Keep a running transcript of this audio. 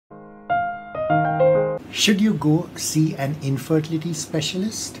Should you go see an infertility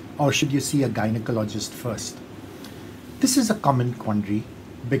specialist or should you see a gynecologist first? This is a common quandary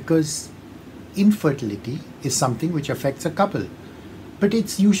because infertility is something which affects a couple, but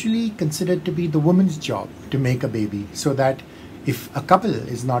it's usually considered to be the woman's job to make a baby, so that if a couple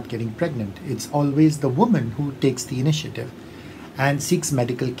is not getting pregnant, it's always the woman who takes the initiative and seeks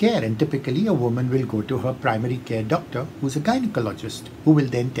medical care, and typically a woman will go to her primary care doctor, who's a gynecologist, who will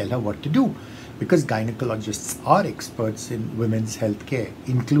then tell her what to do, because gynecologists are experts in women's health care,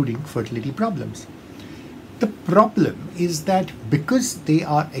 including fertility problems. The problem is that because they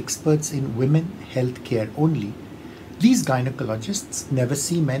are experts in women health care only, these gynecologists never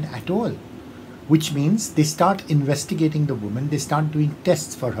see men at all, which means they start investigating the woman, they start doing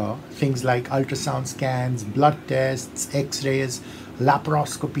tests for her, things like ultrasound scans, blood tests, x-rays,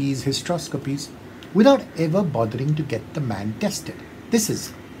 laparoscopies, hysteroscopies, without ever bothering to get the man tested. This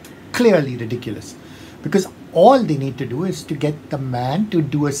is clearly ridiculous, because all they need to do is to get the man to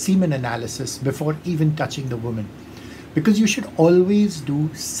do a semen analysis before even touching the woman, because you should always do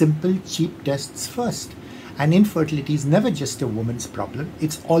simple, cheap tests first. And infertility is never just a woman's problem,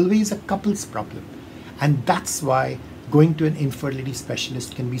 it's always a couple's problem. And that's why going to an infertility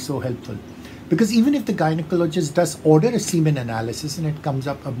specialist can be so helpful. Because even if the gynecologist does order a semen analysis and it comes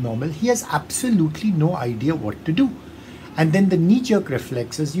up abnormal, he has absolutely no idea what to do. And then the knee-jerk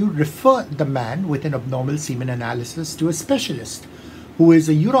reflex is you refer the man with an abnormal semen analysis to a specialist who is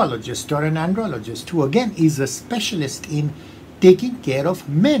a urologist or an andrologist, who again is a specialist in taking care of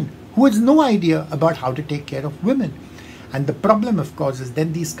men, who has no idea about how to take care of women. And the problem, of course, is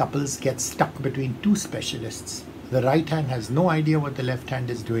then these couples get stuck between two specialists. The right hand has no idea what the left hand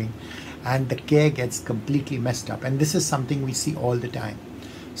is doing, and the care gets completely messed up. And this is something we see all the time.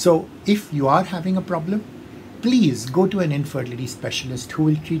 So if you are having a problem, please go to an infertility specialist who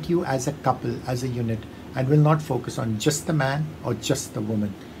will treat you as a couple, as a unit, and will not focus on just the man or just the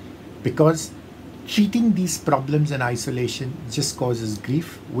woman. Because treating these problems in isolation just causes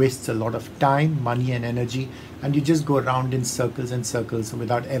grief, wastes a lot of time, money and energy, and you just go around in circles and circles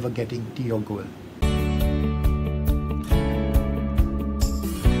without ever getting to your goal.